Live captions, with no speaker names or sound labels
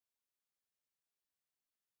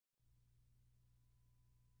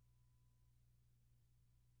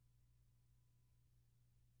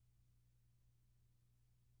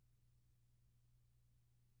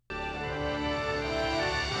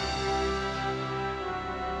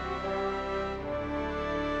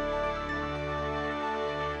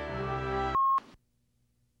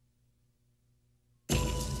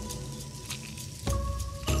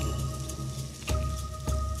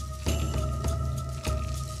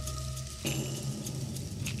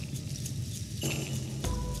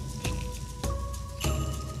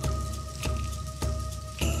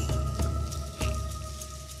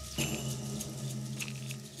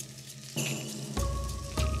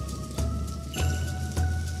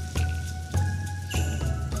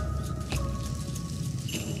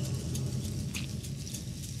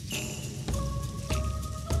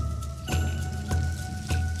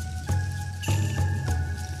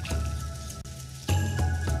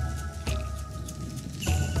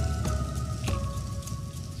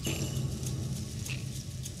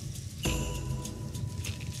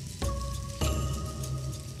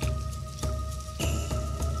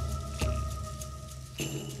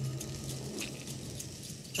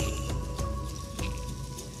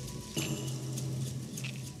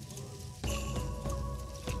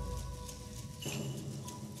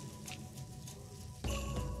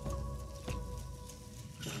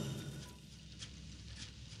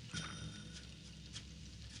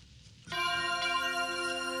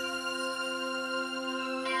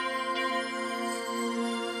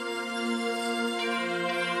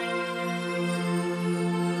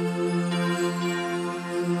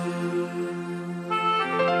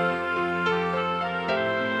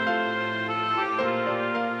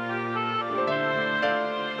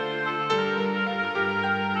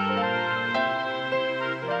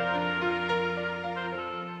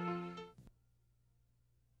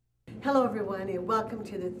Hello everyone and welcome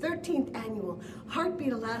to the 13th annual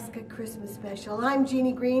Heartbeat Alaska Christmas Special. I'm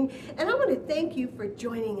Jeannie Greene and I want to thank you for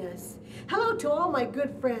joining us. Hello to all my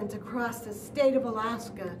good friends across the state of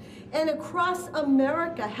Alaska and across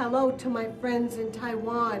America. Hello to my friends in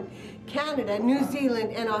Taiwan, Canada, New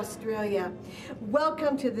Zealand, and Australia.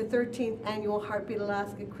 Welcome to the 13th annual Heartbeat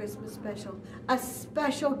Alaska Christmas Special, a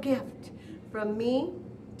special gift from me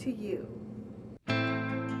to you.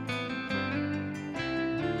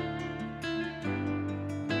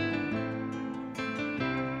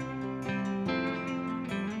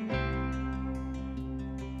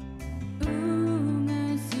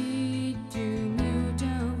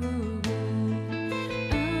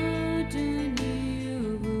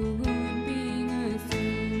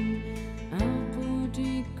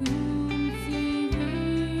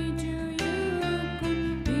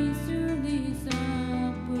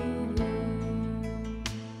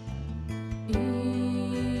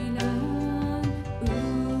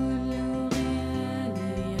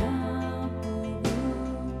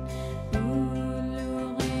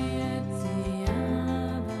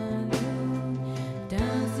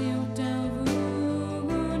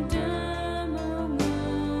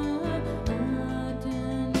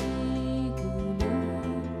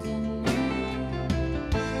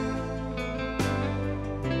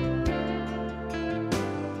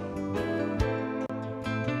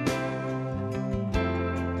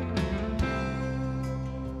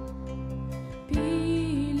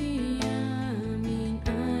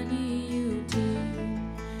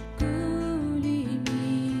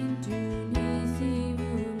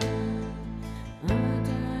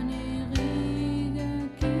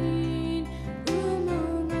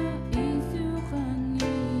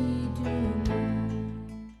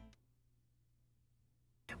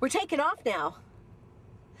 We're taking off now,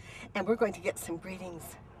 and we're going to get some greetings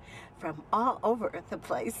from all over the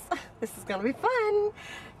place. This is going to be fun.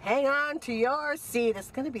 Hang on to your seat. It's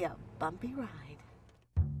going to be a bumpy ride.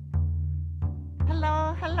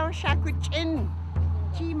 Hello, Shakuchin.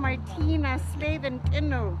 G. Martina, Slaven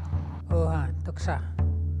Tinu. Ohan, Tuksa.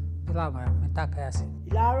 Pilama, Metakasi.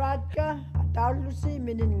 Ilaradka, Atalusi,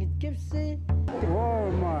 Miningipsi.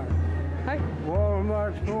 Walmart. Hi.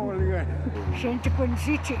 Walmart, Hooligan. Shantakun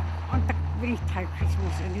City, on the great high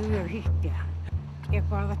Christmas and New Year here.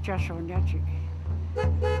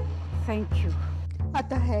 Thank you.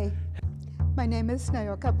 Atahe. My name is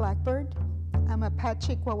Nayoka Blackbird. I'm a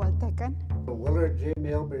Apache Kwawatecan. Willard J.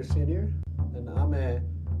 Melber Sr. and I'm a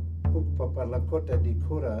Hukpapalakota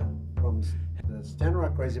Dakota from the Stand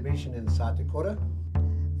Rock Reservation in South Dakota.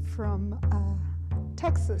 From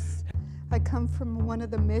Texas. I come from one of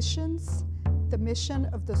the missions, the mission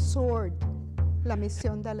of the sword, La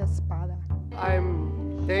Misión de la Espada.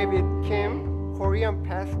 I'm David Kim, Korean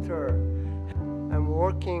pastor. I'm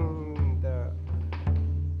working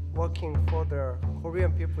for the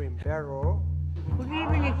Korean people in Barrow. Good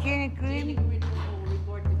evening, Jenna Greene.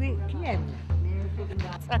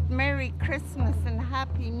 But Merry Christmas and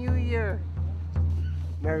Happy New Year.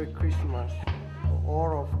 Merry Christmas to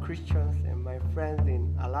all of Christians and my friends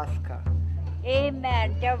in Alaska.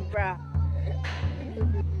 Amen, Deborah.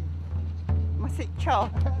 Masitcho.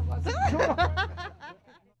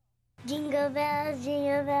 Jingle bells,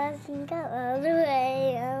 jingle all the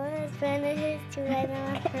way. I want to spend a his to ride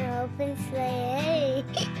on her open sleigh.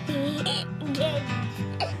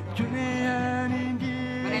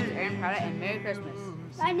 My name's Aaron Pilot and Merry Christmas.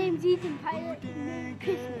 My name's Ethan Pilot and Merry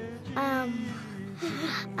Christmas.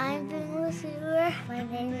 I'm Bill Sewer. My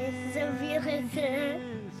name is Sophia Lister.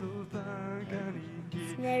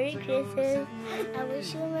 Merry Christmas. I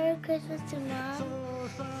wish you a Merry Christmas to Mom,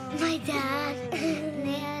 my dad,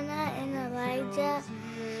 Nana, and Elijah,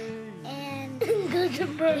 and we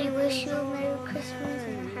wish you a Merry Christmas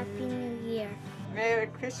and a Happy New Year. Merry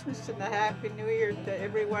Christmas and a Happy New Year to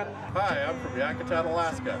everyone. Hi, I'm from Yakutat,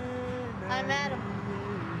 Alaska. I'm Adam.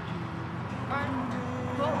 I'm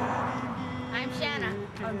Colton. I'm Shanna.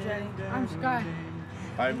 I'm Jenny. I'm Scott.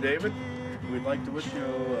 I'm David. We'd like to wish you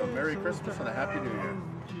a Merry Christmas and a Happy New Year.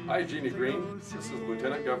 Hi, Jeannie Greene. This is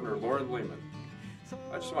Lieutenant Governor Loren Leman.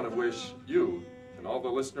 I just want to wish you and all the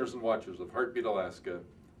listeners and watchers of Heartbeat Alaska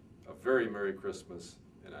a very Merry Christmas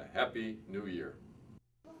and a Happy New Year.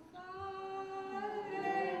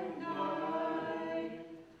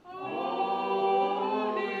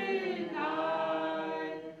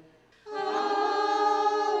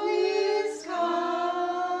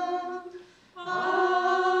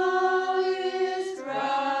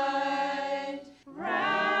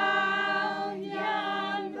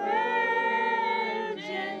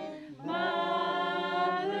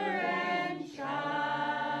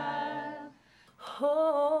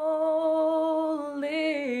 Oh.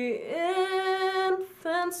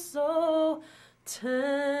 one so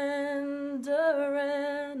tender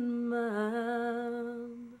and mild.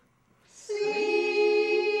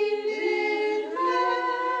 Sleep in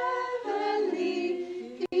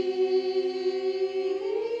heavenly peace.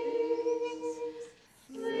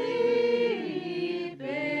 Sleep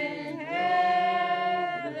in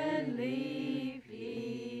heavenly peace.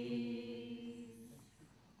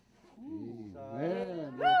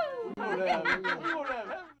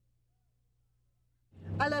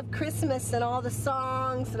 I love Christmas and all the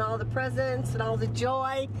songs and all the presents and all the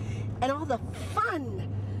joy and all the fun.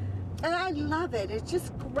 And I love it. It's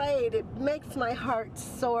just great. It makes my heart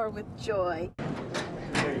soar with joy.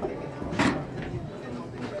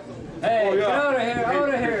 Hey, get out of here, out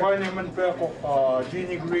of here. My name is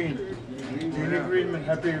Jeannie Greene. Jeannie Greene, and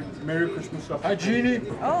happy Merry Christmas. Hi, Jeannie.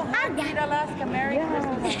 Oh, Heartbeat Alaska, Merry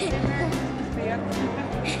Christmas.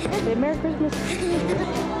 Say Merry Christmas.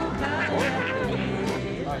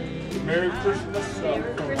 Merry Christmas.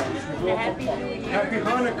 Happy New Year. Happy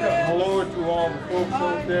Hanukkah. Hello to all the folks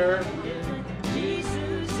out there.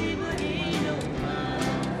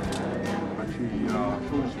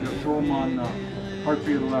 Actually, show them on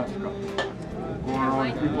Heartbeat Alaska. Go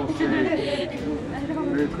around, people say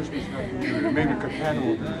Merry Christmas, Happy New Year. Maybe Katana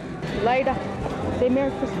will do. Lida, say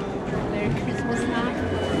Merry Christmas. Merry Christmas,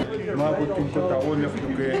 Mabel tungkol taon na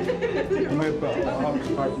fluke. May pa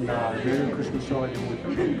part na Merry Christmas sa akin.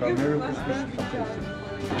 Merry Christmas.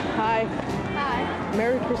 Hi. Hi.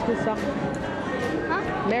 Merry Christmas, Huh?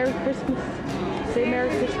 Merry Christmas. Say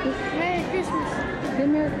Merry Christmas. Merry Christmas. Say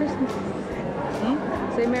Merry Christmas.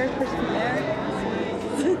 Say Merry Christmas.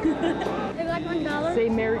 I got $1. Say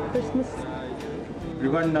Merry Christmas. You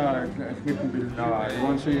want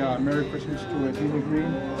to say Merry Christmas to Jeannie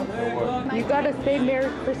Greene? You gotta say Merry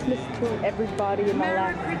Christmas to everybody in Merry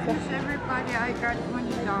Alaska. Christmas, everybody. I got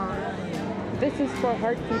 $20. This is for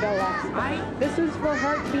Heartbeat Alaska. This is for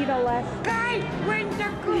Heartbeat Alaska. Guys, when's the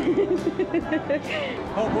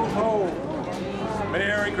Ho, ho, ho.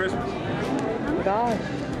 Merry Christmas. Gosh.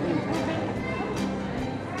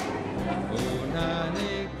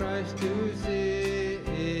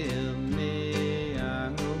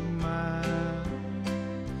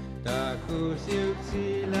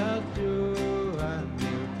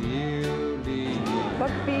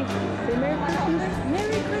 Buckby, say Merry Christmas.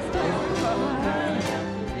 Merry Christmas.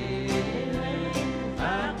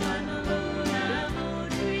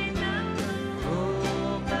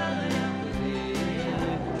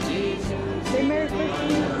 Say Merry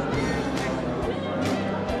Christmas.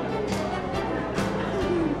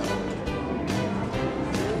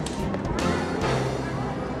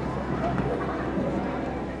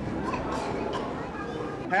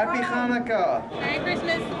 Happy Hanukkah. Merry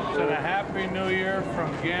Christmas. So a Happy New Year from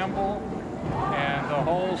Gambell and the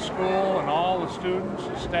whole school and all the students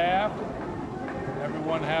and staff.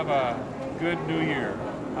 Everyone have a good New Year.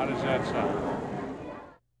 How does that sound?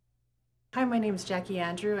 Hi, my name is Jackie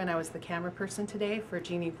Andrew, and I was the camera person today for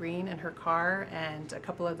Jeannie Greene and her car and a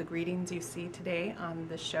couple of the greetings you see today on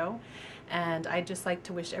the show. And I'd just like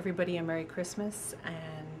to wish everybody a Merry Christmas,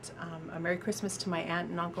 and a Merry Christmas to my aunt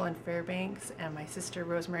and uncle in Fairbanks, and my sister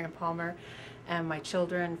Rosemary and Palmer, and my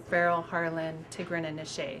children Farrell, Harlan, Tigran, and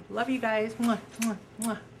Nishay. Love you guys. Mwah, mwah,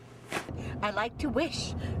 mwah. I'd like to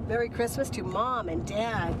wish Merry Christmas to Mom and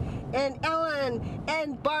Dad and Ellen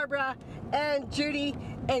and Barbara and Judy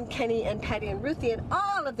and Kenny and Patty and Ruthie and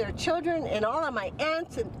all of their children and all of my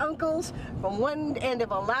aunts and uncles from one end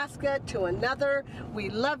of Alaska to another. We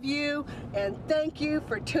love you and thank you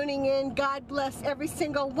for tuning in. God bless every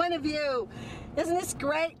single one of you. Isn't this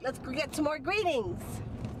great? Let's get some more greetings.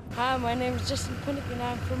 Hi, my name is Justin Pinnick and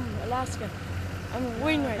I'm from Alaska. I'm a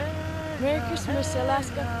Wainwright. Merry Christmas,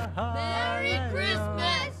 Alaska. Merry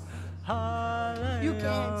Christmas. You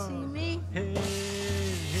can't see me.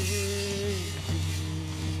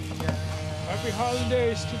 Happy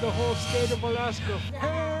holidays to the whole state of Alaska.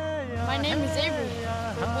 My name is Avery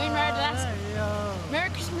from Wainwright, Alaska. Merry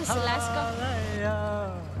Christmas, Alaska.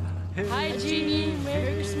 Hi, Jeannie.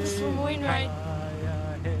 Merry Christmas from Wainwright.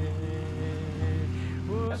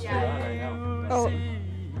 Oh.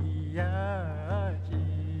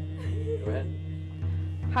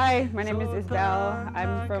 Hi, my name is Isabel.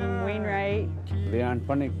 I'm from Wainwright. Leon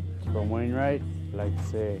Funnick from Wainwright. I'd like to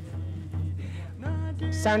say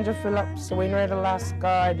Sandra Phillips, Wainwright, Alaska.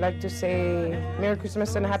 I'd like to say Merry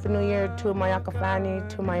Christmas and Happy New Year to my Yakafani,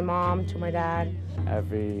 to my mom, to my dad.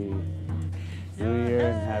 Happy New Year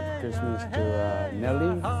and Happy Christmas to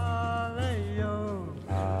Nellie,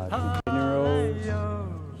 to Jenna Rose,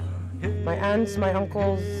 my aunts, my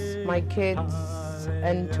uncles, my kids,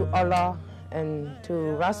 and to Allah and to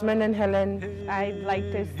Rosamond and Helen. I'd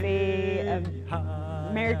like to say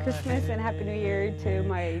Merry Christmas and Happy New Year to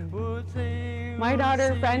my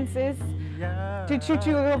daughter Frances, to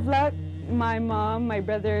Chuchu Rovlat, my mom, my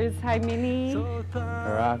brothers, hi Minnie,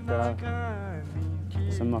 Araka,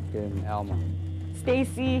 Samak and Alma.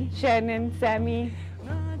 Stacy, Shannon, Sammy.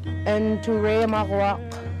 And to Ray Amakwak.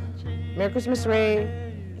 Merry Christmas, Ray.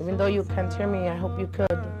 Even though you can't hear me, I hope you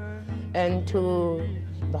could. And to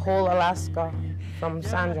the whole Alaska from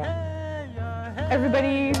Sandra.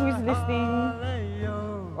 Everybody who's listening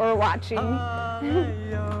or watching,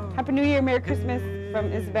 Happy New Year, Merry Christmas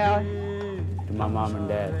from Isabel. To my mom and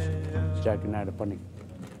dad, Jack and Inupiaq.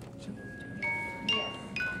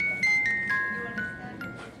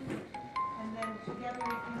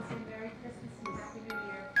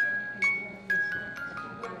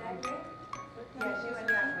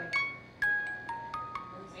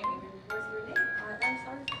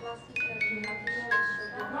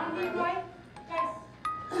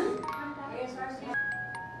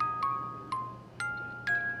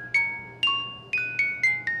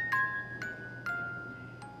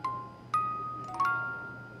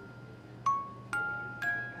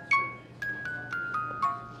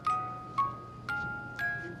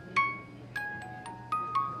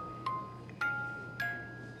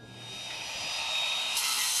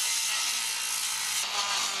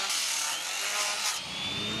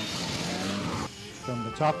 From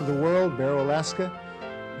the top of the world, Barrow, Alaska,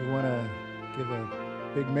 we want to give a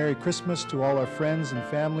big Merry Christmas to all our friends and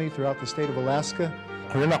family throughout the state of Alaska.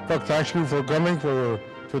 Inupiaq, thank you for coming to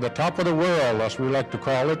the top of the world, as we like to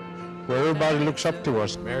call it, where everybody looks up to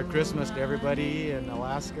us. Merry Christmas to everybody in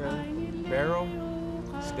Alaska. Barrow,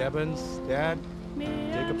 Stebbins, Dad,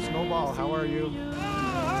 Jacob Snowball, how are you?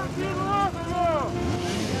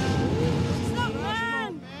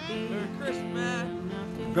 Merry Christmas.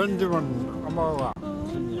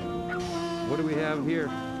 What do we have here?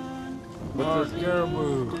 What's this?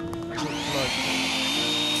 Caribou.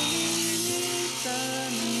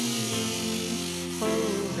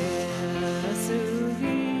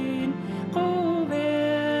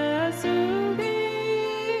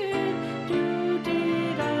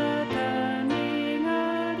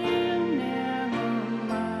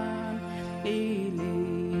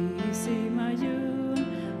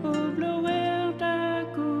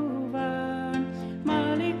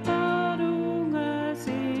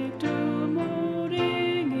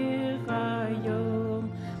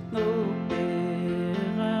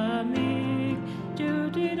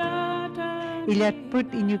 Ilat put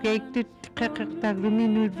inugated kakaktagrumi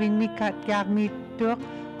nudvingmikat garmitur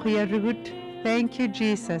kuyarugut. Thank you,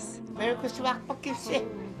 Jesus. Merry Christmas, Pakisi.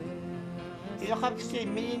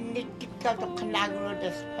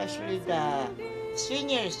 Especially the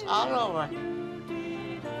seniors all over.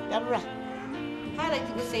 Deborah. I'd like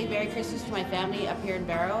to say Merry Christmas to my family up here in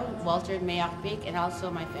Barrow, Walter and Mayakbik, and also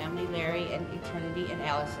my family, Larry and Eternity and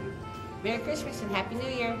Allison. Merry Christmas and Happy New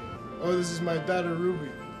Year. Oh, this is my daughter, Ruby.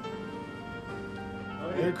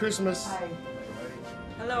 Merry Christmas. Hi.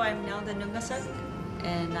 Hello, I'm Nelda Nuiqsut,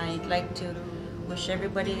 and I'd like to wish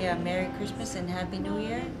everybody a Merry Christmas and Happy New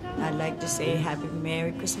Year. I'd like to say Happy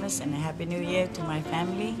Merry Christmas and a Happy New Year to my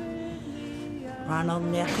family, Ronald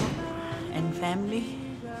Neko and family,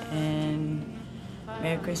 and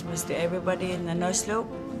Merry Christmas to everybody in the North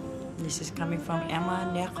Slope. This is coming from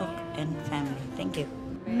Emma, Neko, and family. Thank you.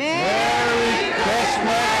 Merry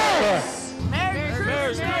Christmas! Merry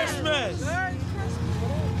Christmas! Merry Christmas!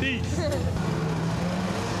 Peace!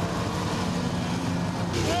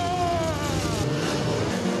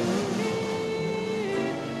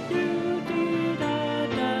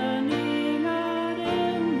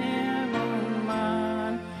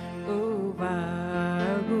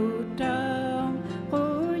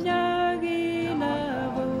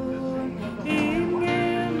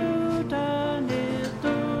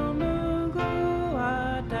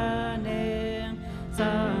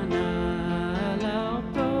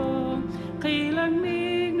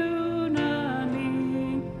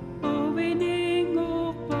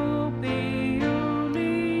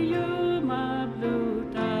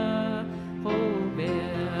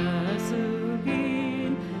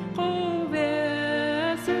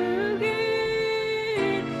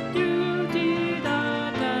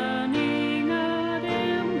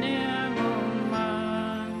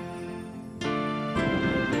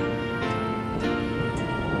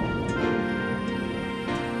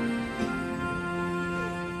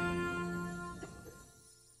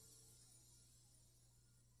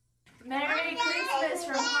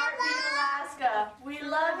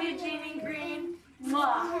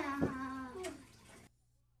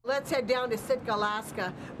 head down to Sitka,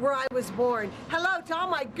 Alaska, where I was born. Hello to all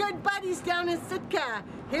my good buddies down in Sitka.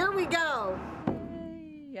 Here we go.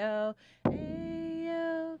 Ayo,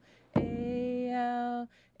 ayo, ayo,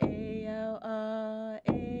 ayo,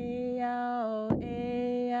 ayo,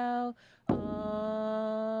 ayo,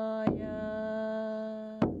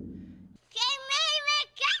 Merry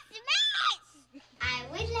Christmas! I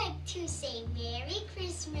would like to say Merry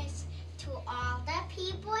Christmas to all the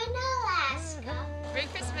people in Alaska. Merry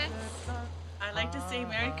Christmas! I'd like to say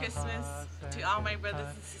Merry Christmas to all my brothers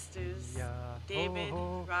and sisters, David,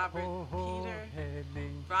 Robert, Peter,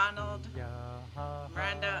 Ronald,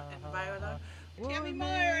 Miranda, and Viola. Tammy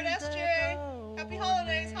Meyer at SJ. Happy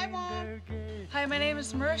holidays. Hi, Mom. Hi, my name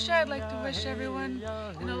is Marisha. I'd like to wish everyone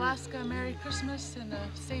in Alaska a Merry Christmas and a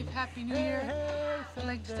safe, Happy New Year. I'd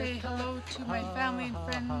like to say hello to my family and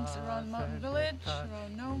friends around Mountain Village,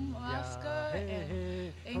 around Nome, Alaska,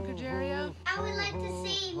 and Anchorage area. I would like to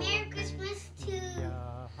say Merry Christmas to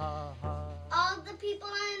all the people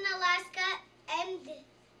in Alaska and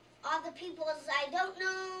all the people I don't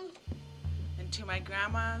know. And to my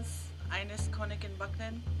grandmas, Ines Koenig in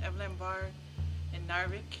Buckland, Evelyn Barr in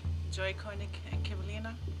Noorvik, Joy Koenig and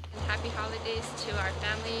Kivalina. Happy holidays to our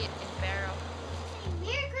family in Barrow.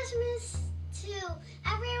 Merry Christmas to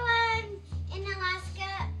everyone in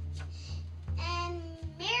Alaska and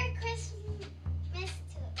Merry Christmas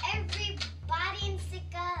to everybody in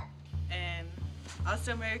Sitka. And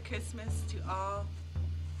also Merry Christmas to all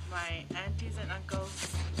my aunties and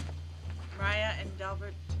uncles, Mariah and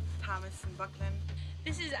Delbert Thomas in Buckland.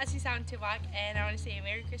 This is Asisan Tuvak, and I want to say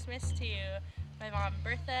Merry Christmas to my mom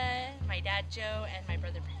Bertha, my dad Joe, and my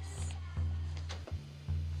brother Bruce.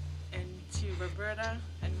 And to Roberta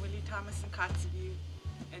and Willie Thomas in Kotzebue,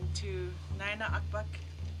 and to Naina Akbak.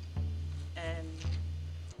 And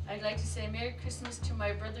I'd like to say Merry Christmas to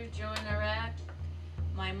my brother Joe in Iraq,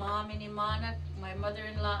 my mom in Imanak, my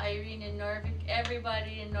mother-in-law Irene in Noorvik,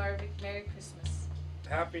 everybody in Noorvik, Merry Christmas.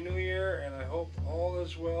 Happy New Year, and I hope all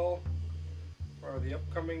is well for the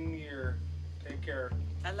upcoming year. Take care.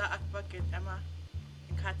 Allah Akbak and Emma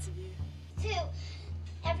in Kotzebue. To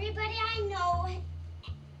everybody I know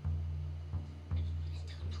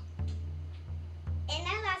in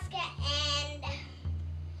Alaska and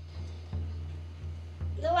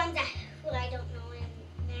the ones who I don't know,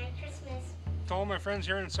 and Merry Christmas. To all my friends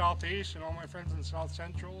here in Southeast and all my friends in South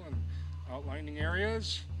Central and outlying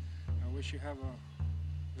areas, I wish you have a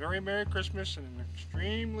very Merry Christmas and an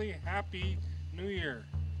extremely happy New Year.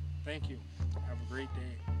 Thank you. Have a great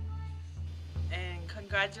day. And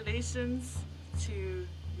congratulations to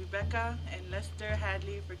Rebecca and Lester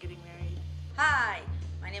Hadley for getting married. Hi,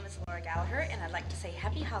 my name is Laura Gallagher, and I'd like to say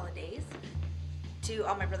happy holidays to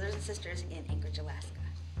all my brothers and sisters in Anchorage, Alaska.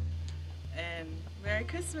 And Merry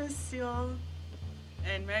Christmas to you all.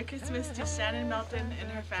 And Merry Christmas to Shannon Melton and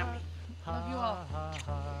her family. Love you all.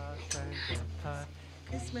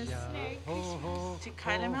 Christmas. Merry Christmas to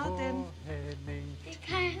Kyla Melton.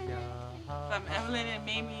 From Evelyn and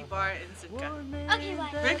Mamie Barr in Sitka. Okay,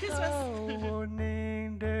 bye. Merry Christmas.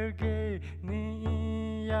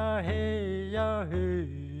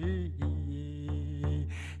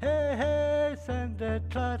 Hey, hey, send it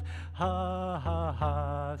trot, ha, ha,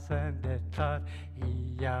 ha, send it trot,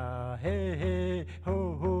 yeah, hey, hey,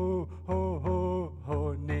 ho, ho, ho, ho,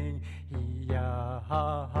 ho, ning, yeah,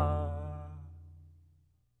 ha, ha.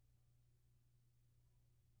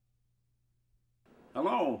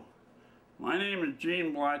 Hello, my name is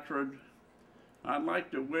Eugene Blatchford. I'd like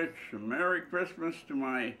to wish a Merry Christmas to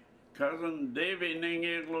my cousin Davy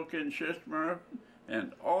Ningaluk in Shistmer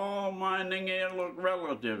and all my Ningaluk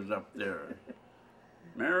relatives up there.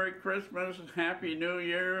 Merry Christmas, Happy New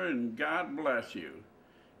Year, and God bless you.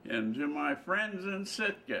 And to my friends in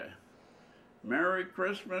Sitka, Merry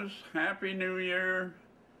Christmas, Happy New Year,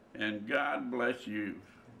 and God bless you,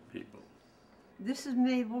 people. This is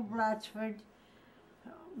Mabel Blatchford,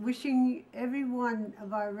 wishing every one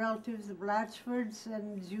of our relatives, the Blatchfords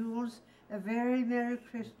and Jules, a very Merry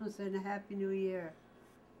Christmas and a Happy New Year.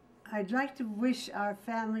 I'd like to wish our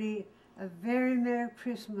family a very Merry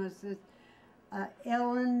Christmas.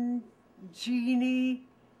 Ellen, Jeannie,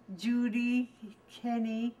 Judy,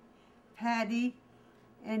 Kenny, Patty,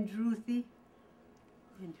 and Ruthie,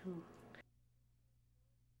 and who?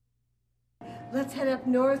 Let's head up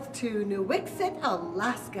north to Nuiqsut,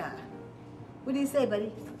 Alaska. What do you say,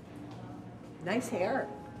 buddy? Nice hair.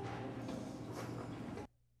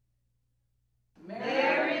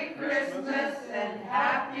 Merry Christmas and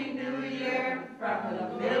Happy New Year from the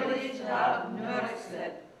village of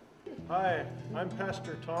Nuiqsut. Hi, I'm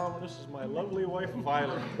Pastor Tom, and this is my lovely wife,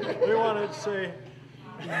 Violet. We wanted to say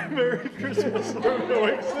Merry Christmas from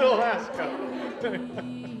Nuiqsut, Alaska.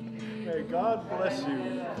 May God bless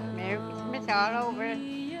you. Merry Christmas all over.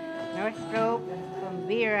 North Slope from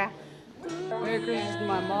Vera. Merry Christmas to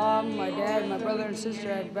my mom, my dad, my brother and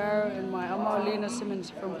sister at Barrow, and my Ama Lena Simmons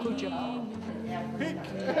from Kucha.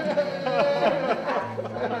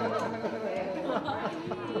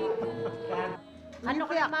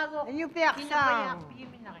 Inupiaq song.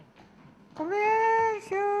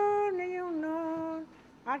 Kuleso na yung nun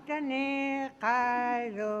at ani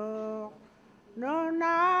kayo no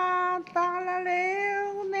na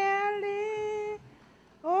talaleo meli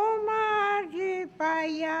o maji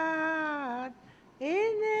payat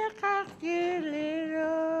ini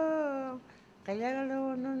kakiliro kaya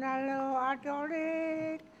lo nunalo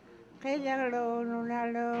atolik kaya lo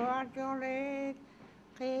nunalo atolik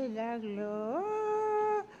kaya lo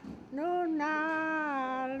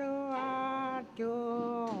nunalo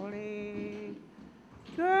atolik.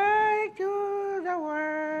 Joy to the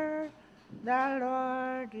world, the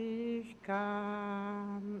Lord is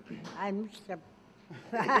come. I'm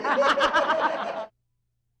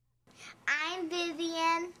I'm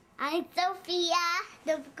Vivian. I'm Sophia.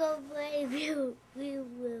 Don't go away. We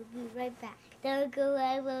will be right back. Don't go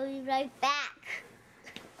away. We'll be right back.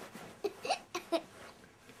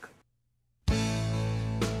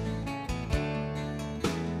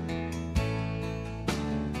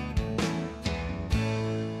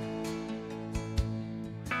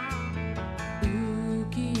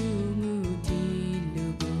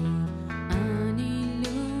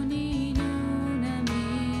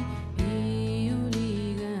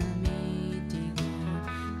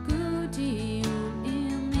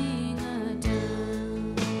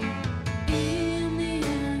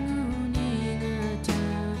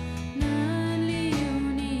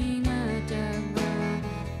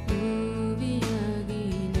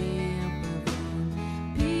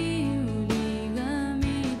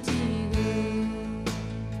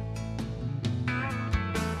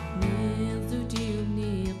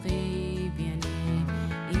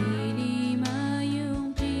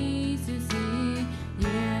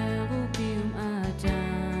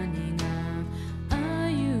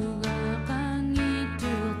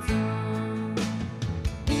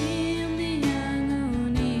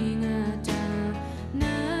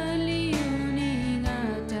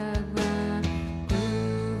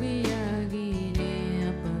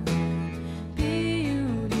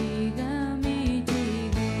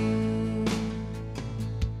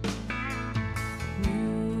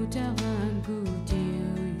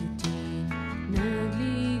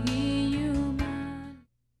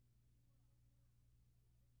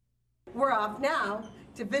 We're off now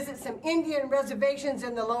to visit some Indian reservations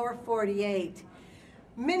in the lower 48.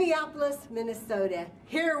 Minneapolis, Minnesota.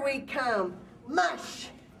 Here we come. Mush!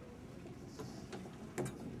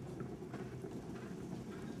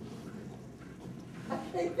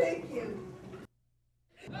 Thank you.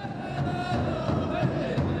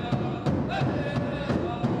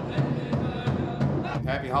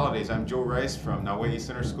 Happy holidays. I'm Joe Rice from Noorvik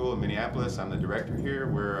Center School in Minneapolis. I'm the director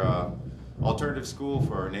here. We're an alternative school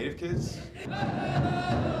for Native kids.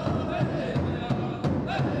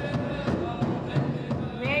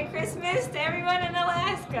 Merry Christmas to everyone in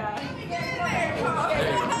Alaska.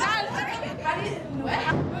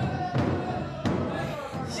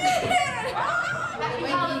 Happy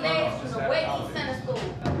holidays from the Wainwright Center School.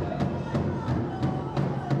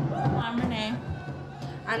 I'm Renee.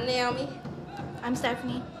 I'm Naomi. I'm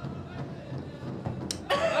Stephanie.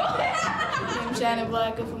 I'm Shanna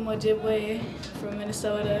from Ojibwe, from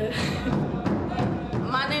Minnesota.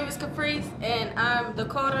 My name is Caprice, and I'm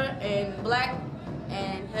Dakota and Black.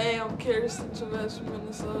 And hey, I'm Kirsten Chavez from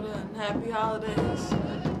Minnesota, and happy holidays.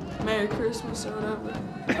 Merry Christmas or whatever.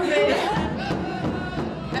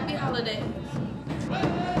 Happy holidays.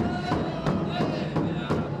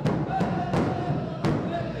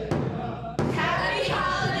 Happy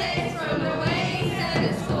holidays from the Wainwright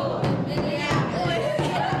Center School in Minneapolis.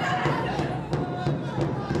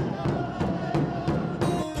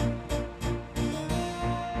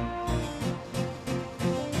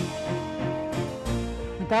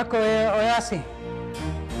 Tako Oyasi,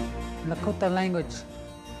 Lakota language.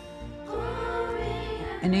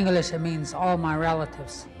 In English, it means all my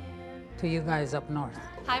relatives to you guys up north.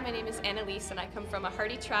 Hi, my name is Annalise, and I come from a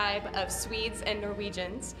hardy tribe of Swedes and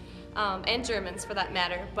Norwegians, and Germans for that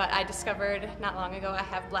matter, but I discovered not long ago I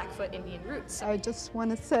have Blackfoot Indian roots. I just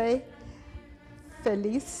want to say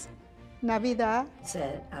Feliz Navidad.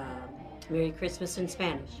 Said Merry Christmas in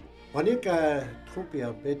Spanish. Wanika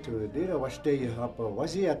trupia betu dira wastei hapa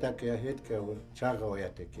wazia take hetka chaga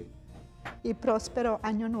oyateke. Y próspero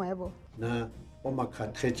año nuevo. Na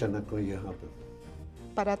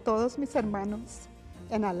Para todos mis hermanos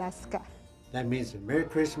en Alaska. That means Merry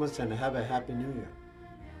Christmas and have a Happy New Year.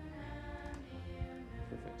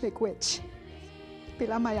 Miigwech.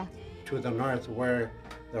 Pilamaya. To the north where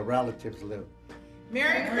the relatives live.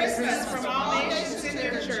 Merry Christmas from all nations in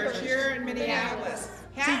their church here in Minneapolis.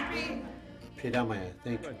 Happy. Pilamaya,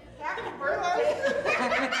 thank you.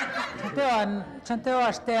 Chanteo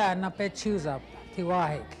astea na pe chusa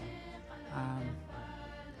tiwahik.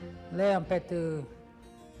 Le am petu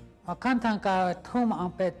akantan ka thum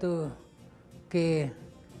am petu ke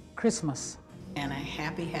Christmas. And a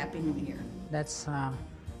happy New Year. That's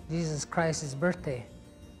Jesus Christ's birthday.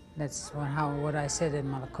 That's what I said in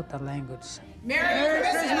Malakuta language. Merry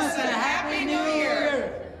Christmas and a Happy New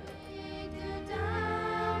Year.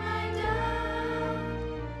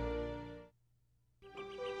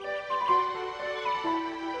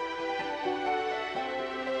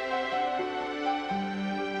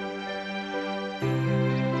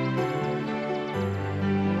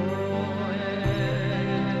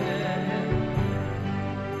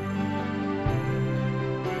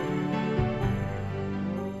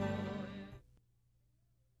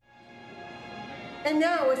 And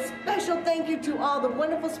now a special thank you to all the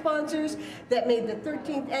wonderful sponsors that made the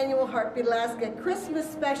 13th Annual Heartbeat Alaska Christmas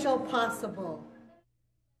Special possible.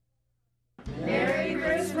 Merry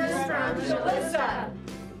Christmas from Jalissa.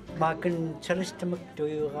 Makan Chalistamuk to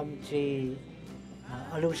you, Ramji.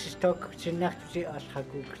 Alusistok, Chinakji,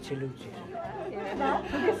 Ashagu, Chiluji.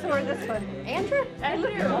 For this one. Andrew?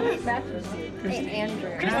 Hey,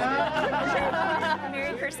 Andrew.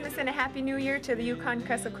 Merry Christmas and a Happy New Year to the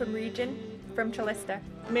Yukon-Kuskokwim region from Chalista.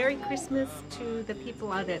 Merry Christmas to the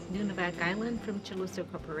people out at Nunivak Island from Chalista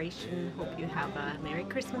Corporation. Hope you have a Merry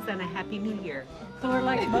Christmas and a Happy New Year. So we're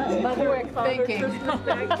like mother thinking.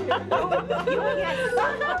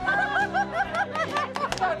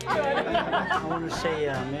 I want to say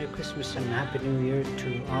Merry Christmas and Happy New Year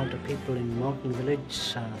to all the people in Mountain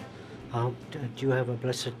Village. I hope that you have a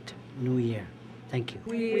blessed New Year. Thank you.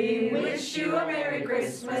 We wish you a Merry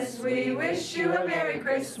Christmas. We wish you a Merry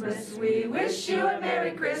Christmas. We wish you a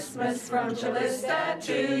Merry Christmas from Chalista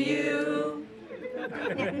to you.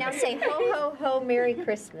 Now say ho, ho, ho, Merry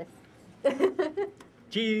Christmas.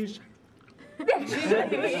 Cheese.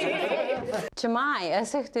 Chamai,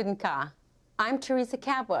 Asuktunka. I'm Teresa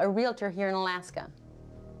Capua, a realtor here in Alaska.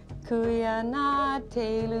 Kuyana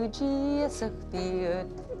teluji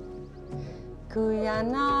asuktiut.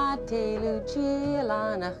 Kuyana teluji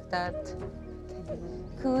lanachtat.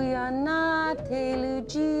 Kuyana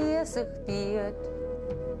teluji asuktiut.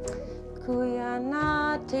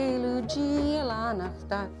 Kuyana teluji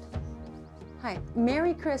lanachtat. Hi,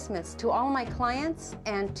 Merry Christmas to all my clients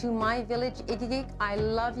and to my village, Igigik. I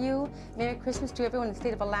love you. Merry Christmas to everyone in the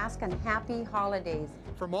state of Alaska and happy holidays.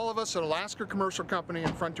 From all of us at Alaska Commercial Company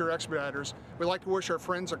and Frontier Expeditors, we'd like to wish our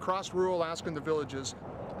friends across rural Alaska and the villages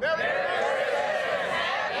Merry Christmas!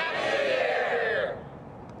 Happy New Year!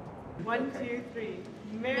 1, 2, 3.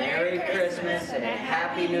 Merry Christmas and a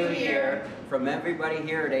Happy New Year from everybody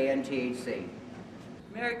here at ANTHC.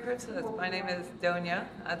 Merry Christmas. My name is Donia.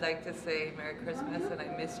 I'd like to say Merry Christmas and I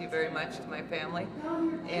miss you very much to my family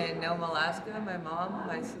in Nome, Alaska, my mom,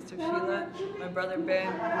 my sister Sheila, my brother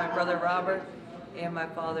Ben, my brother Robert, and my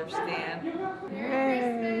father Stan.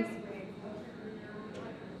 Merry Christmas.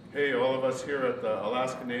 Hey, all of us here at the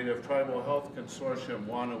Alaska Native Tribal Health Consortium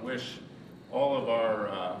want to wish all of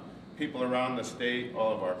our people around the state,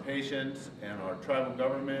 all of our patients and our tribal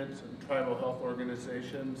governments and tribal health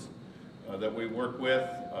organizations that we work with,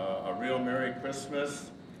 a real Merry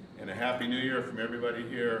Christmas and a Happy New Year from everybody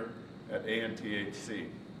here at ANTHC.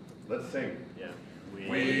 Let's sing. Yeah.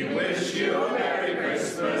 We wish you a Merry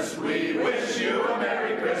Christmas. We wish you a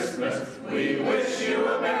Merry Christmas. We wish you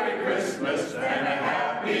a Merry Christmas and a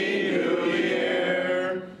Happy New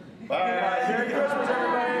Year. Bye. Merry Christmas,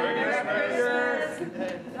 everybody. Merry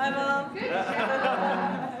Christmas. Bye, Mom.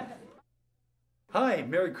 Hi,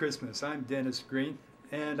 Merry Christmas. I'm Dennis Greene.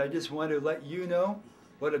 And I just want to let you know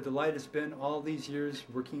what a delight it's been all these years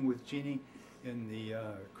working with Jeannie in the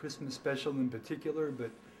Christmas special in particular,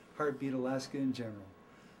 but Heartbeat Alaska in general.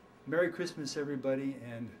 Merry Christmas, everybody,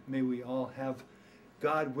 and may we all have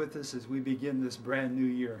God with us as we begin this brand new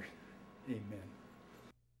year. Amen.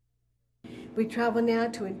 We travel now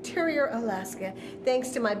to interior Alaska, thanks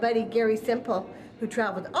to my buddy Gary Simple, who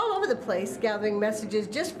traveled all over the place gathering messages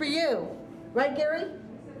just for you. Right, Gary?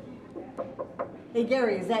 Hey,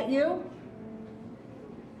 Gary, is that you?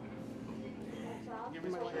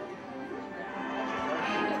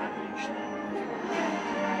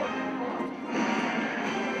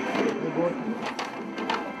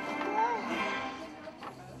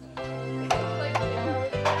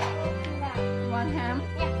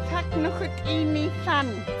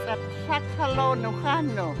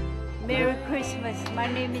 Merry Christmas. My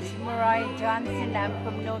name is Mariah Johnson. I'm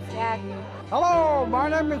from Noorvik. Hello, my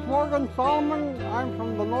name is Morgan Solomon. I'm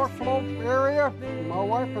from the North Slope area. My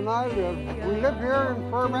wife and I, we live here in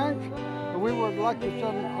Fairbanks, and we would like to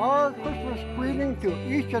send our Christmas greeting to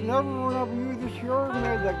each and every one of you this year.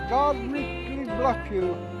 May the God richly bless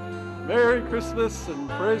you. Merry Christmas and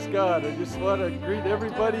praise God. I just want to greet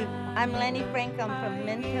everybody. I'm Lenny Frank. I'm from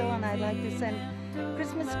Minto, and I'd like to send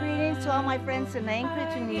Christmas greetings to all my friends in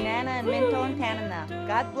Anchorage and Nana and Minto and Tanana.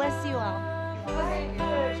 God bless you all.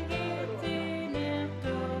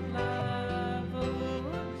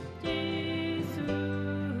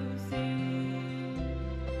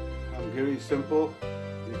 I'm very simple.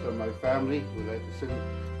 Because my family would like to send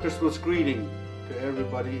Christmas greeting to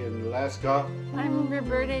everybody in Alaska. I'm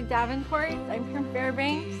Roberta Davenport. I'm from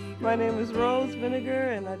Fairbanks. My name is Rose Vinegar,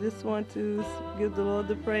 and I just want to give the Lord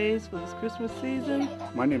the praise for this Christmas season.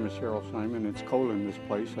 My name is Harold Simon. It's cold in this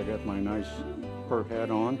place. I got my nice fur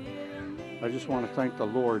hat on. I just want to thank the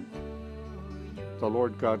Lord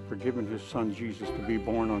God, for giving His Son Jesus to be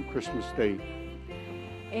born on Christmas Day.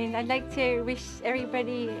 And I'd like to wish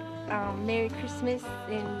everybody Merry Christmas,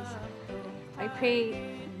 and I pray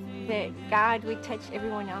that God would touch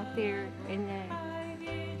everyone out there in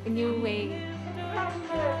a new way.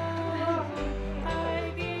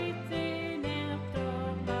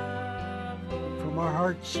 From our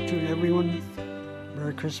hearts to everyone,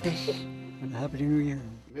 Merry Christmas and Happy New Year.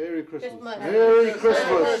 Merry Christmas. Merry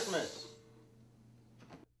Christmas.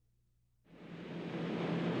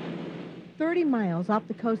 30 miles off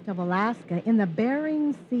the coast of Alaska in the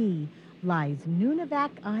Bering Sea lies Nunivak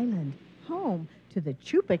Island, home to the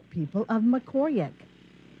Inupiaq people of Kodiak.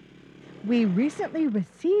 We recently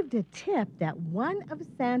received a tip that one of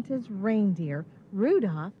Santa's reindeer,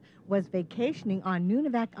 Rudolph, was vacationing on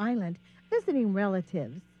Nunivak Island visiting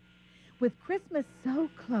relatives. With Christmas so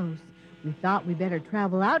close, we thought we better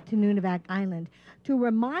travel out to Nunivak Island to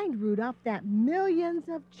remind Rudolph that millions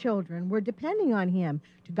of children were depending on him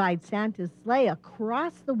to guide Santa's sleigh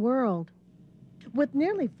across the world. With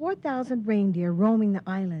nearly 4,000 reindeer roaming the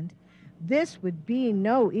island, this would be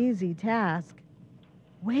no easy task.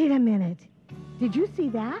 Wait a minute. Did you see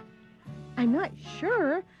that? I'm not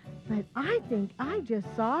sure, but I think I just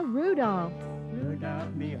saw Rudolph.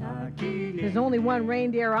 There's only one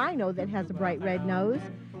reindeer I know that has a bright red nose.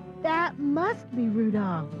 That must be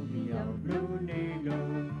Rudolph.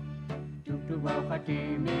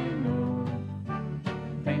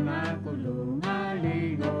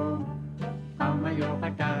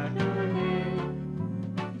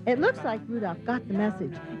 It looks like Rudolph got the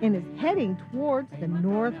message and is heading towards the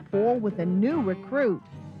North Pole with a new recruit.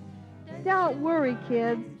 Don't worry,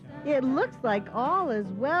 kids. It looks like all is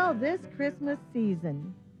well this Christmas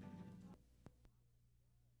season.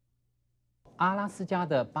 阿拉斯加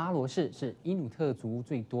的巴罗市是伊努特族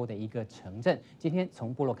最多的一个城镇。今天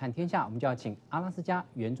从部落看天下，我们就要请阿拉斯加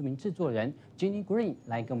原住民制作人 Greene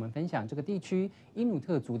来跟我们分享这个地区伊努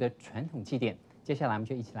特族的传统祭典。接下来我们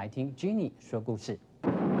就一起来听 Jenna 说故事。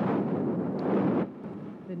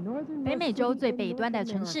北美洲最北端的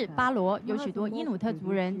城市巴罗，有许多伊努特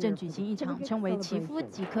族人正举行一场称为祈福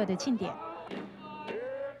吉克的庆典。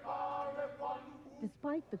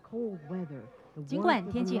尽管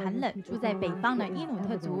天气很冷，住在北方的伊努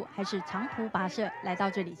特族还是长途跋涉来到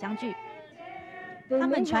这里相聚。他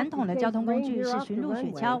们传统的交通工具是驯鹿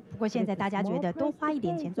雪橇，不过现在大家觉得多花一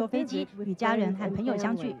点钱坐飞机，与家人和朋友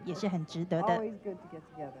相聚也是很值得的。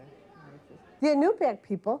The Inupiaq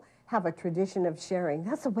people have a tradition of sharing.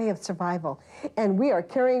 That's a way of survival. And we are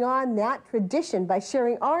carrying on that tradition by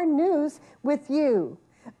sharing our news with you.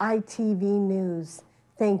 ITV News.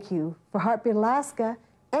 Thank you. For Heartbeat Alaska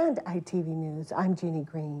and ITV News, I'm Jeannie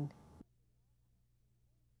Greene.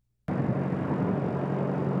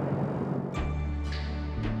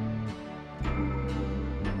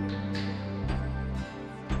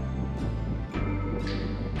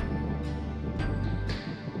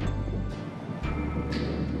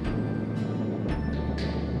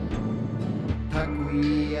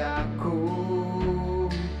 Aku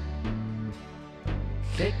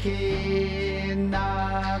Seke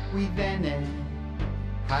na kuidene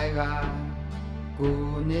Haiga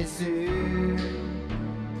kunesu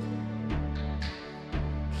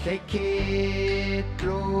Seke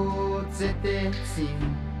tlo tsetetsin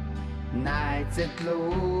Nai tsetlo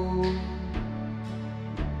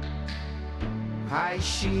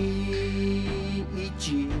Haishi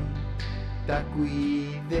ichi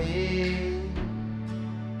takuide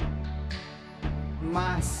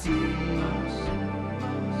Macis,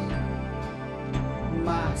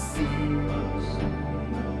 macis,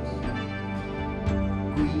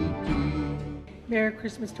 Merry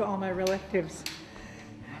Christmas to all my relatives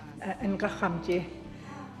in Gahamji,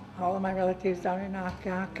 all of my relatives down in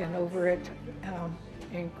Inupiaq and over at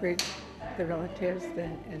Anchorage, the relatives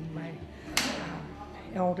and my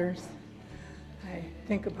elders. I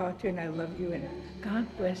think about you and I love you and God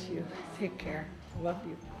bless you. Take care. I love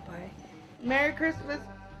you. Bye. Merry Christmas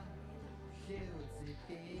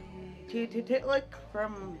to Tetlin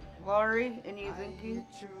from Loren and Eugene,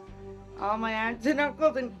 all my aunts and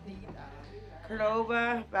uncles in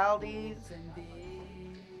Cordova, Valdez,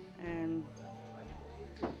 and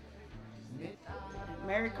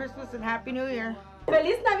Merry Christmas and Happy New Year.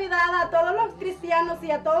 Feliz Navidad a todos los cristianos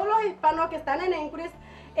y a todos los hispanos que están en Anchorage.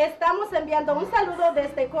 Estamos enviando un saludo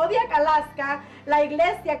desde Kodiak, Alaska, la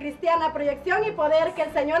Iglesia Cristiana Proyección y Poder. Que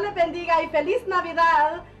el Señor les bendiga y feliz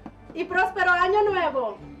Navidad y próspero Año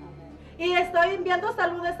Nuevo. Y estoy enviando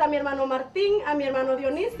saludos a mi hermano Martín, a mi hermano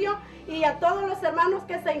Dionisio y a todos los hermanos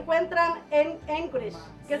que se encuentran en Anchorage.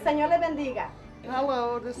 Que el Señor les bendiga.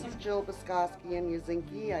 Hello, this is Jill Biskoski in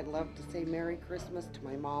Yuzinki. I'd love to say Merry Christmas to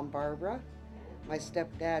my mom Barbara, my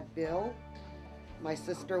stepdad Bill, my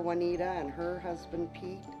sister Juanita and her husband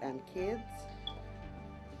Pete and kids.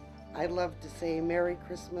 I'd love to say Merry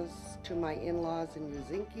Christmas to my in-laws in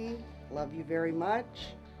Yuzinki. Love you very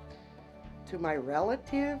much. To my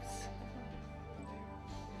relatives.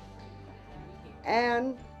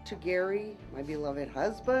 And to Gary, my beloved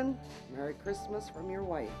husband, Merry Christmas from your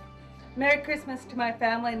wife. Merry Christmas to my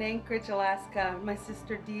family in Anchorage, Alaska. My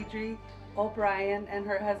sister Deidre O'Brien and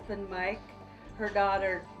her husband Mike, her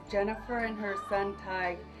daughter Jennifer and her son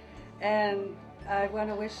Ty. And I want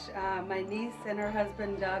to wish my niece and her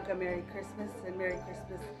husband Doug a Merry Christmas and Merry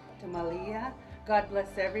Christmas to Malia. God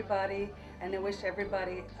bless everybody and I wish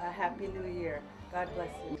everybody a Happy New Year. God bless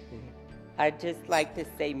you. I'd just like to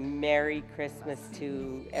say Merry Christmas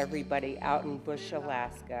to everybody out in Bush,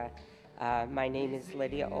 Alaska. My name is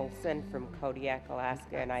Lydia Olson from Kodiak,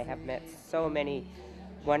 Alaska, and I have met so many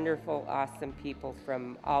wonderful, awesome people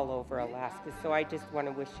from all over Alaska. So I just want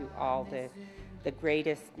to wish you all the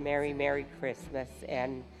greatest Merry, Merry Christmas,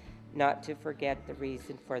 and not to forget the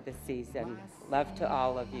reason for the season. Love to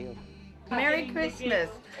all of you. Merry Christmas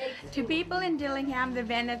to people in Dillingham, the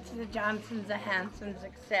Bennetts, the Johnsons, the Hansons,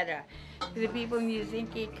 etc. To the people in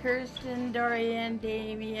Yuzinki, Kirsten, Dorian,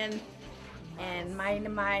 Damien, and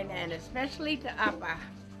mine, and especially to Appa.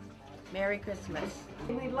 Merry Christmas.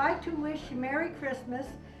 We'd like to wish Merry Christmas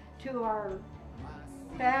to our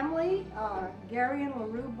family, Gary and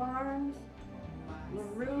LaRue Barnes,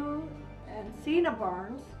 LaRue and Cena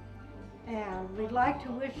Barnes, and we'd like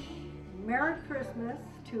to wish Merry Christmas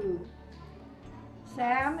to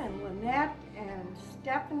Sam and Lynette and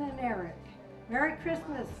Stephen and Eric. Merry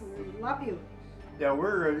Christmas, we love you. Yeah,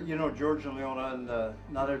 we're, George and Leona, and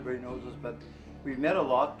not everybody knows us, but we've met a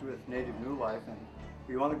lot with Native New Life, and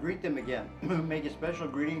we want to greet them again. Make a special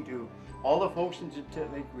greeting to all the folks in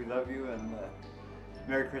Tetlin. We love you, and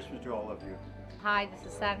Merry Christmas to all of you. Hi, this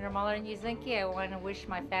is Sandra Muller in Yuzinki. I want to wish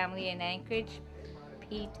my family in Anchorage,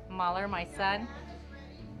 Pete Muller, my son,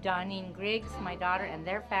 Donnie Griggs, my daughter, and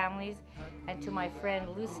their families, and to my friend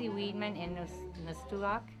Lucy Weedman in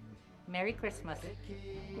Nuiqsut. Merry Christmas.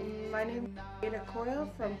 My name is Ada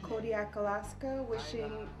Coyle from Kodiak, Alaska,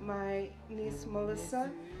 wishing my niece Melissa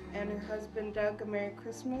and her husband Doug a Merry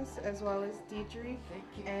Christmas, as well as Deidre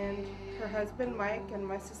and her husband Mike and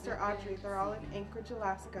my sister Audrey. They're all in Anchorage,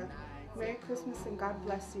 Alaska. Merry Christmas and God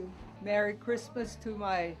bless you. Merry Christmas to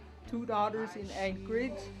my two daughters in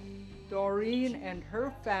Anchorage, Doreen and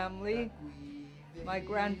her family, my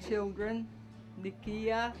grandchildren,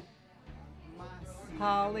 Nikia,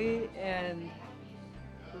 Holly and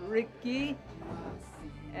Ricky,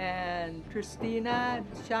 and Christina,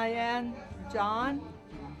 Cheyenne, John,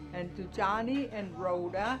 and to Johnny and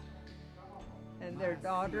Rhoda, and their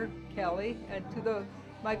daughter Kelly, and to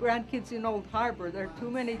my grandkids in Old Harbor. There are too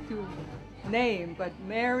many to name, but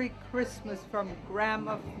Merry Christmas from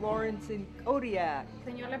Grandma Florence in Kodiak.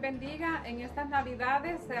 Señor les bendiga en estas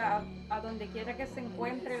Navidades, a donde quiera que se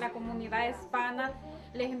encuentre la comunidad hispana.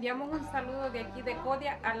 Les enviamos un saludo de aquí de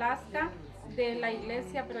Kodiak, Alaska, de la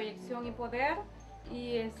Iglesia Proyección y Poder.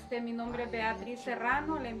 Y mi nombre es Beatriz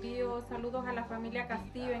Serrano. Le envío saludos a la familia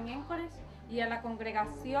Castillo en Anchorage y a la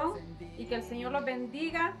congregación. Y que el Señor los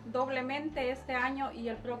bendiga doblemente este año y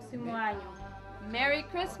el próximo año. Merry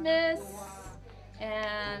Christmas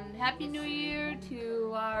and Happy New Year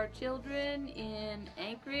to our children in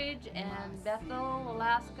Anchorage and Bethel,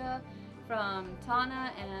 Alaska, from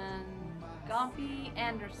Tana and Gompy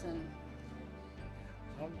Anderson.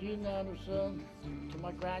 I'm Gene Anderson, to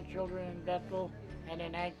my grandchildren in Bethel and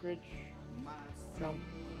in Anchorage, from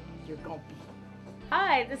your Gompy.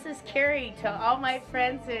 Hi, this is Carrie to all my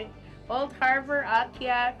friends in Old Harbor,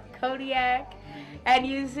 Inupiaq, Kodiak, and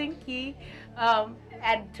Yuzinki,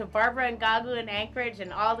 and to Barbara and Gagu in Anchorage,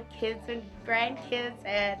 and all the kids and grandkids,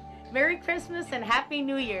 and Merry Christmas and Happy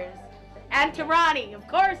New Year's. And to Ronnie, of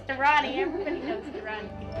course, to Ronnie. Everybody knows to Ronnie.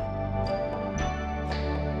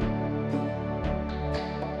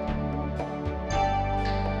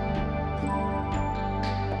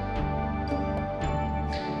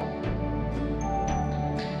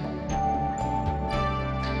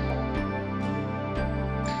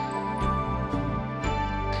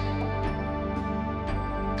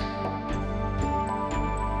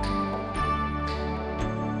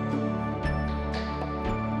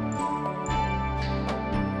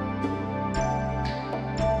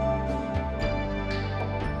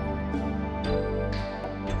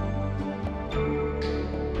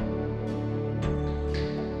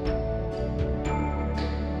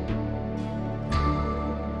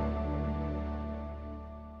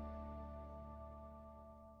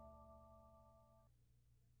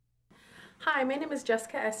 Hi, my name is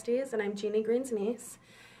Jessica Estes, and I'm Jeannie Greene's niece.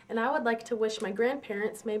 And I would like to wish my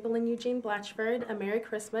grandparents, Mabel and Eugene Blatchford, a Merry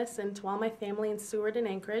Christmas, and to all my family in Seward and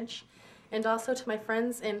Anchorage, and also to my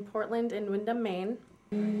friends in Portland and Windham, Maine.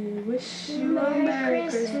 We wish you a Merry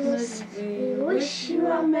Christmas. We wish you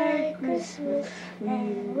a Merry Christmas. We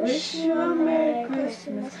wish you a Merry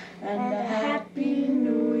Christmas and a Happy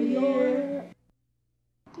New Year.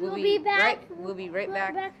 We'll be right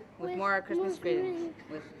back with more Christmas greetings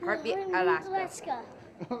with Heartbeat Alaska.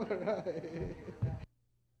 All right.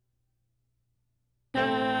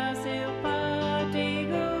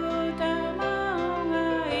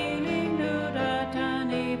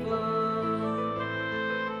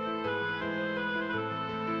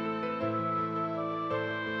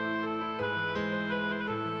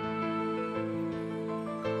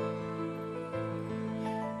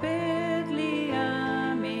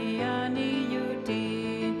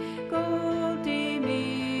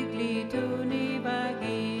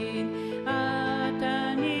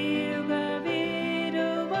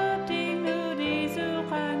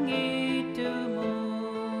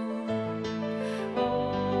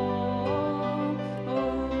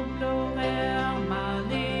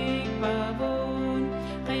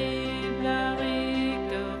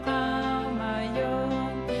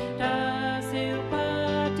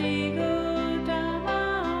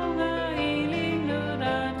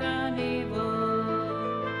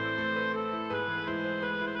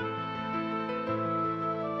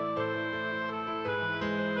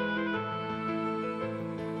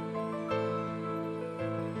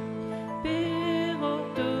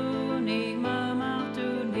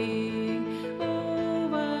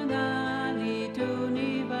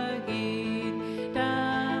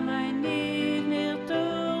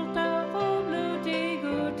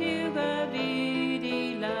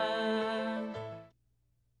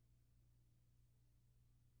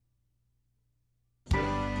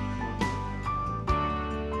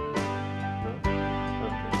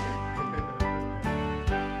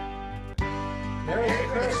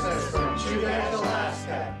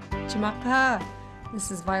 Chimaka.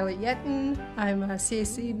 This is Violet Yeaton. I'm a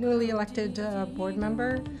CAC newly elected board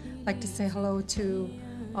member. I'd like to say hello to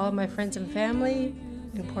all of my friends and family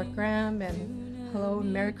in Port Graham, and hello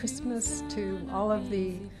and Merry Christmas to all of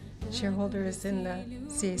the shareholders in the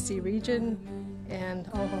CAC region and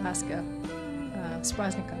all of Alaska.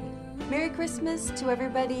 Spraznika. Merry Christmas to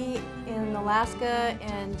everybody in Alaska,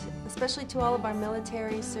 and especially to all of our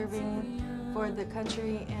military serving for the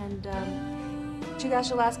country. And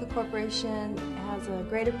Chugach Alaska Corporation has a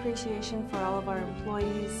great appreciation for all of our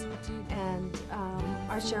employees and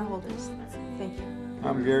our shareholders. Thank you.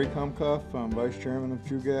 I'm Gary Comkoff. I'm Vice Chairman of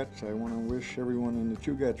Chugach. I want to wish everyone in the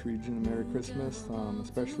Chugach region a Merry Christmas,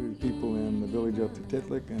 especially the people in the village up to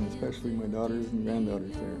Tetlin, and especially my daughters and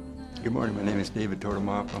granddaughters there. Good morning. My name is David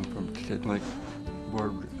Tortomoff. I'm from Tetlin,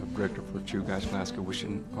 Board of Director for Chugach Alaska,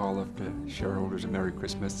 wishing all of the shareholders a Merry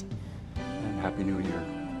Christmas and Happy New Year.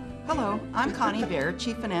 Hello, I'm Connie Baer,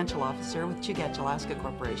 Chief Financial Officer with Chugach Alaska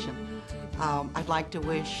Corporation. I'd like to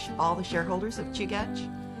wish all the shareholders of Chugach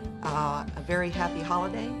a very happy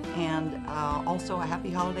holiday, and also a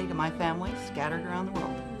happy holiday to my family scattered around the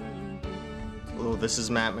world. Hello, this is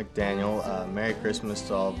Matt McDaniel. Merry Christmas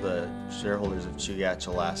to all the shareholders of Chugach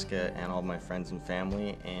Alaska and all my friends and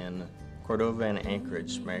family in Cordova and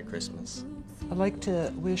Anchorage. Merry Christmas. I'd like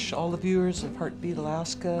to wish all the viewers of Heartbeat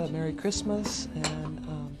Alaska a Merry Christmas, and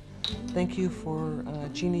thank you for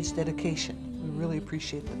Jeannie's dedication. We really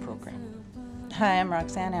appreciate the program. Hi, I'm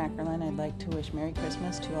Roxanne Ackerlin. I'd like to wish Merry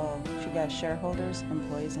Christmas to all Chugach shareholders,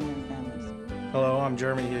 employees, and their families. Hello, I'm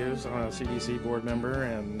Jeremy Hughes. I'm a CDC board member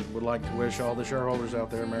and would like to wish all the shareholders out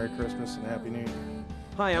there Merry Christmas and Happy New Year.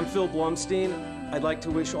 Hi, I'm Phil Blumstein. I'd like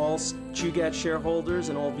to wish all Chugach shareholders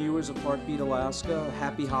and all viewers of Heartbeat Alaska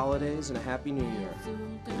happy holidays and a Happy New Year.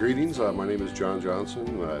 Greetings, my name is John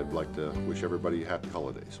Johnson. I'd like to wish everybody happy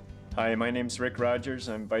holidays. Hi, my name's Rick Rogers.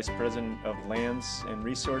 I'm Vice President of Lands and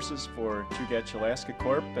Resources for Chugach Alaska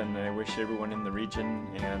Corp, and I wish everyone in the region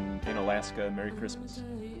and in Alaska Merry Christmas.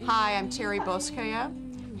 Hi, I'm Terry Boskaya.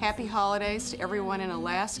 Happy holidays to everyone in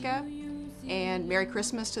Alaska, and Merry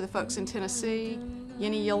Christmas to the folks in Tennessee.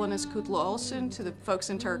 Yeni Yılınız Kutlu Olsun to the folks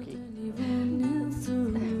in Turkey.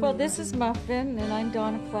 Well, this is Muffin, and I'm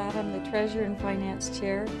Donna Platt. I'm the Treasurer and Finance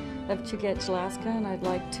Chair of Chugach, Alaska, and I'd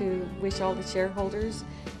like to wish all the shareholders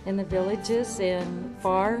in the villages in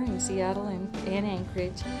Far, in Seattle, and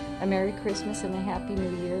Anchorage a Merry Christmas and a Happy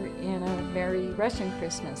New Year and a Merry Russian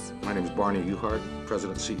Christmas. My name is Barney Uhart,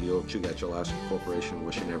 President and CEO of Chugach Alaska Corporation,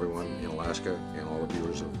 wishing everyone in Alaska and all the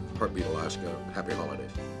viewers of Heartbeat Alaska happy holidays.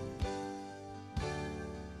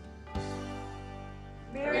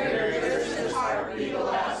 Merry Christmas, Heartbeat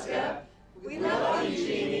Alaska. We love you,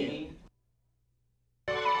 Jeannie.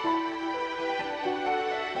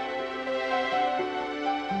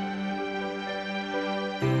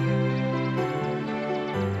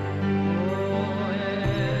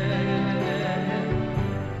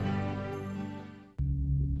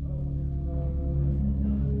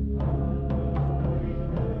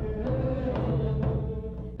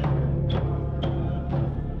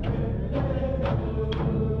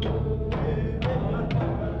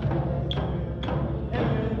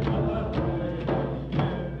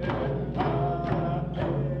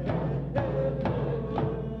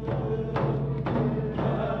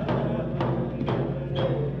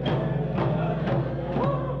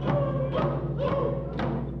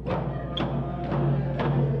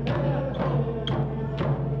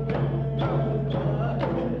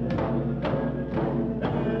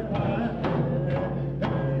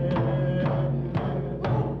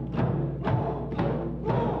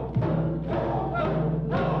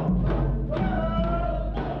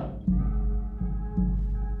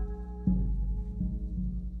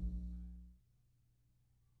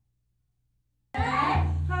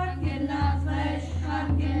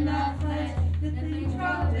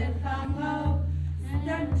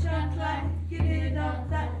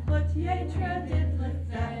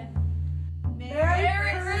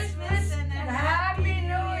 Merry Christmas and a Happy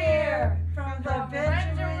New Year from the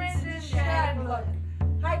Benjamins in Shageluk.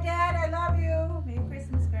 Hi, Dad, I love you. Merry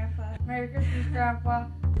Christmas, Grandpa. Merry Christmas, Grandpa.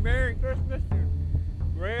 Merry Christmas to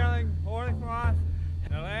Grayling, Holy Cross,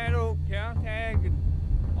 Orlando, Countag, and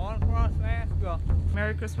all across Alaska.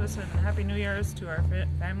 Merry Christmas and Happy New Year's to our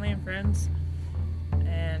family and friends,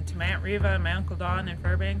 and to my Aunt Reva and my Uncle Don in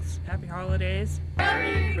Fairbanks. Happy holidays.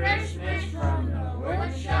 Merry Christmas from the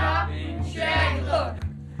wood shop in Shageluk.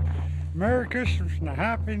 Merry Christmas and a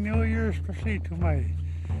Happy New Year's especially to my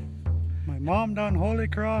mom down Holy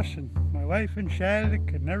Cross and my wife in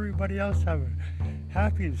Shageluk, and everybody else have a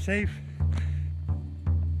happy and safe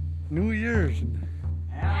New Year's.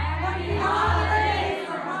 Happy holidays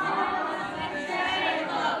from all in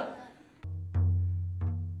Shageluk.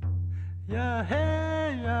 Yeah,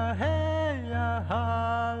 hey, yeah, hey, yeah,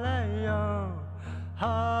 hallelujah,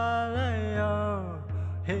 hallelujah,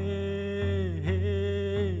 hey,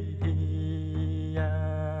 hey, hey, yeah.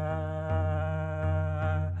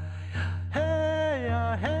 Hey,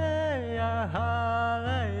 yeah,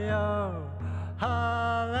 hallelujah,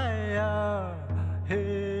 hallelujah,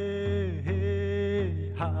 hey,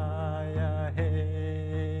 hey, yeah,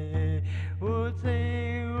 hey, we'll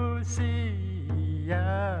see,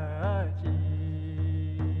 yeah.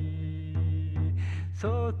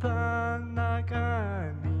 So tanaka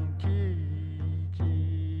minti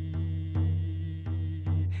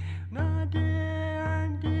na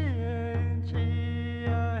de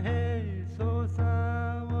chia hey so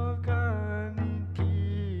sawoka minti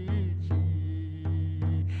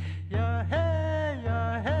ya hey ya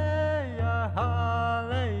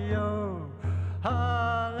haleyo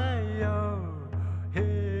haleyo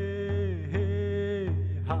hey hey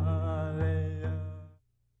haleyo.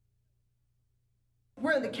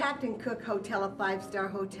 We're in the Captain Cook Hotel, a 5-star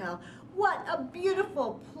hotel. What a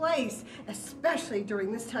beautiful place, especially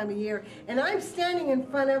during this time of year. And I'm standing in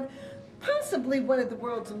front of possibly one of the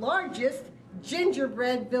world's largest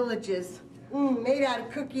gingerbread villages, made out of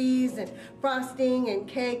cookies and frosting and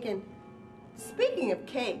cake. And speaking of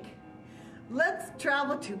cake, let's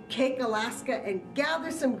travel to Kake, Alaska and gather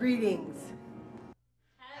some greetings.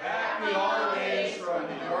 Happy holidays from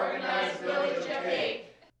the organized village of Kake.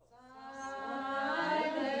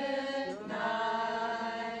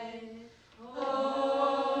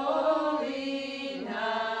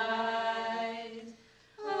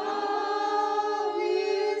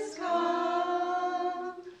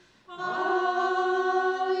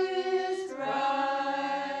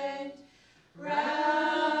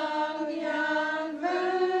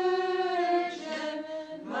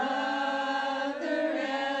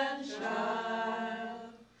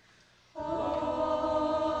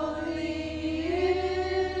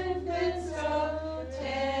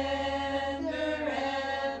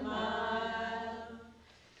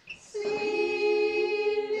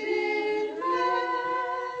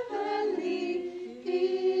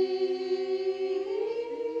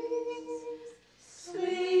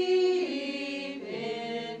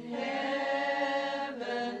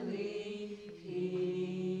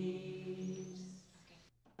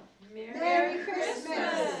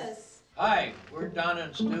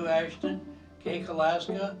 and Stu Ashton, Kake,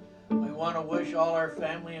 Alaska. We want to wish all our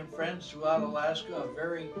family and friends throughout Alaska a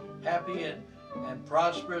very happy and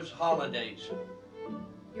prosperous holidays.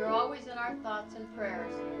 You're always in our thoughts and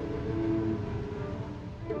prayers.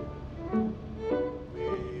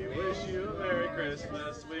 We wish you a Merry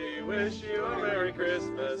Christmas. We wish you a Merry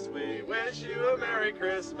Christmas. We wish you a Merry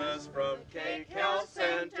Christmas from Kake Health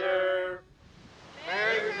Center.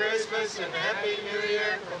 Merry Christmas and Happy New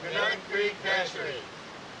Year from Canuck Creek Hatchery.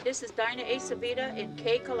 This is Dinah Acevita in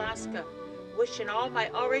Kake, Alaska, wishing all my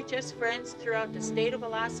RHS friends throughout the state of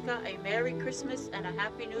Alaska a Merry Christmas and a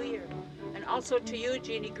Happy New Year. And also to you,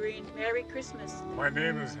 Jeannie Greene, Merry Christmas. My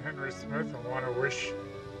name is Henry Smith. I want to wish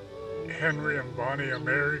Henry and Bonnie a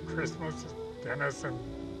Merry Christmas, Dennis and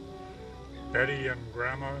Betty and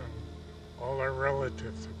Grandma and all our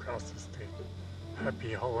relatives across the state.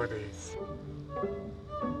 Happy holidays.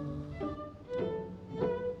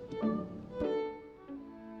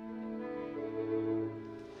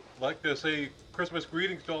 I'd like to say Christmas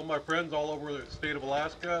greetings to all my friends all over the state of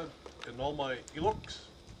Alaska and all my Inupiaq.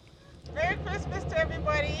 Merry Christmas to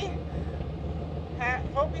everybody.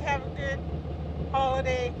 Hope you have a good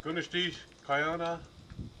holiday. Gunishtish Kayana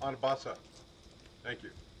Anabasa. Thank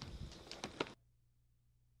you.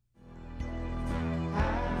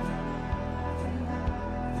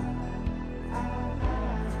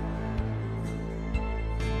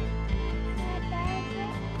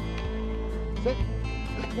 Sit,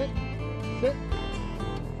 sit, sit,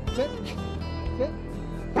 sit, sit.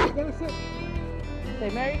 You gotta sit. Say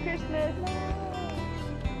Merry Christmas.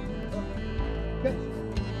 Sit.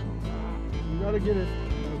 You gotta get it.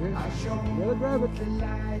 Okay. You gotta grab it.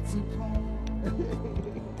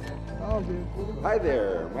 Oh, dude. Hi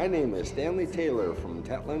there, my name is Stanley Taylor from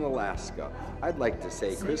Tetlin, Alaska. I'd like to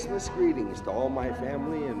say Christmas greetings to all my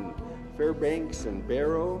family in Fairbanks and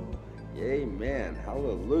Barrow. Amen.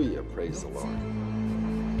 Hallelujah. Praise the Lord.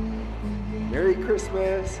 Merry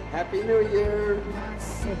Christmas. Happy New Year.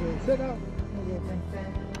 Sit down.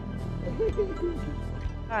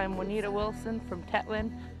 I'm Juanita Wilson from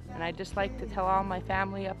Tetlin, and I'd just like to tell all my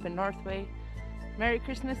family up in Northway Merry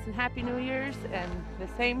Christmas and Happy New Year's, and the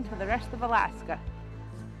same to the rest of Alaska.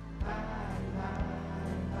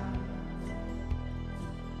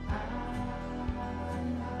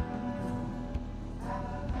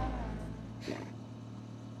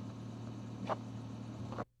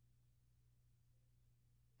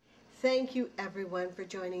 Thank you, everyone, for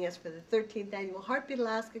joining us for the 13th Annual Heartbeat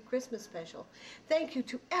Alaska Christmas Special. Thank you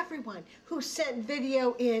to everyone who sent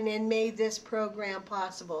video in and made this program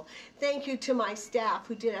possible. Thank you to my staff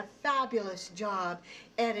who did a fabulous job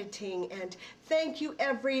editing. And thank you,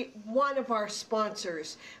 every one of our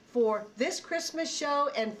sponsors, for this Christmas show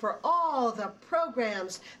and for all the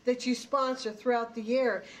programs that you sponsor throughout the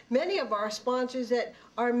year. Many of our sponsors that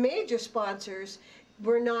are major sponsors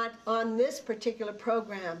were not on this particular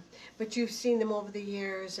program, but you've seen them over the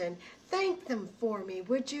years, and thank them for me,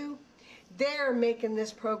 would you? They're making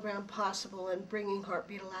this program possible and bringing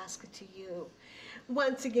Heartbeat Alaska to you.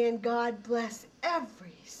 Once again, God bless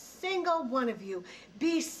every single one of you.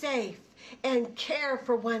 Be safe and care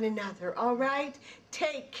for one another, all right?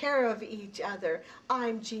 Take care of each other.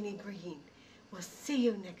 I'm Jeannie Greene. We'll see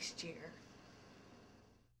you next year.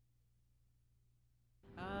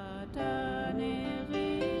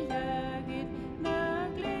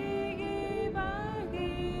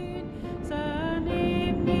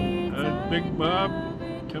 Big Bob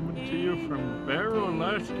coming to you from Barrow,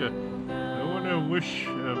 Alaska. I want to wish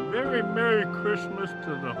a very Merry Christmas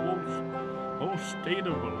to the whole state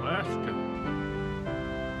of Alaska.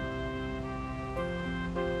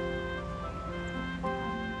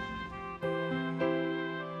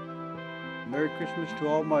 Merry Christmas to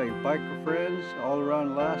all my biker friends all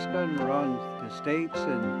around Alaska and around the States,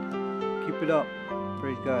 and keep it up.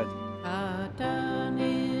 Praise God.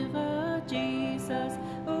 Jesus.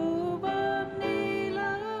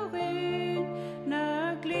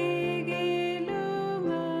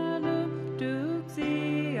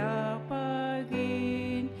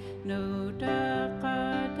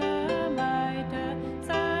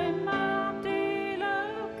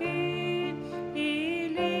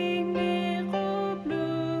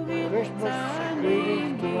 Christmas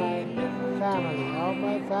greetings to my family, all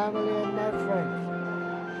my family and my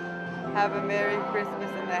friends. Have a Merry Christmas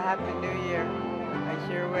and a Happy New Year. I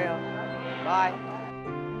sure will. Bye.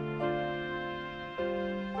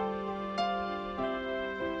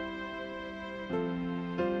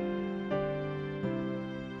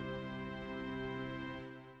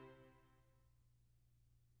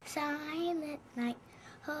 Silent night,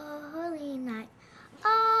 holy night,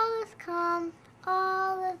 all is calm,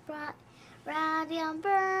 all is bright, round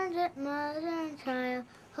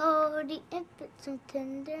but so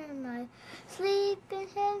tender, my sleep in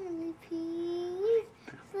heavenly peace,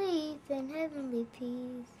 sleep in heavenly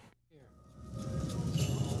peace.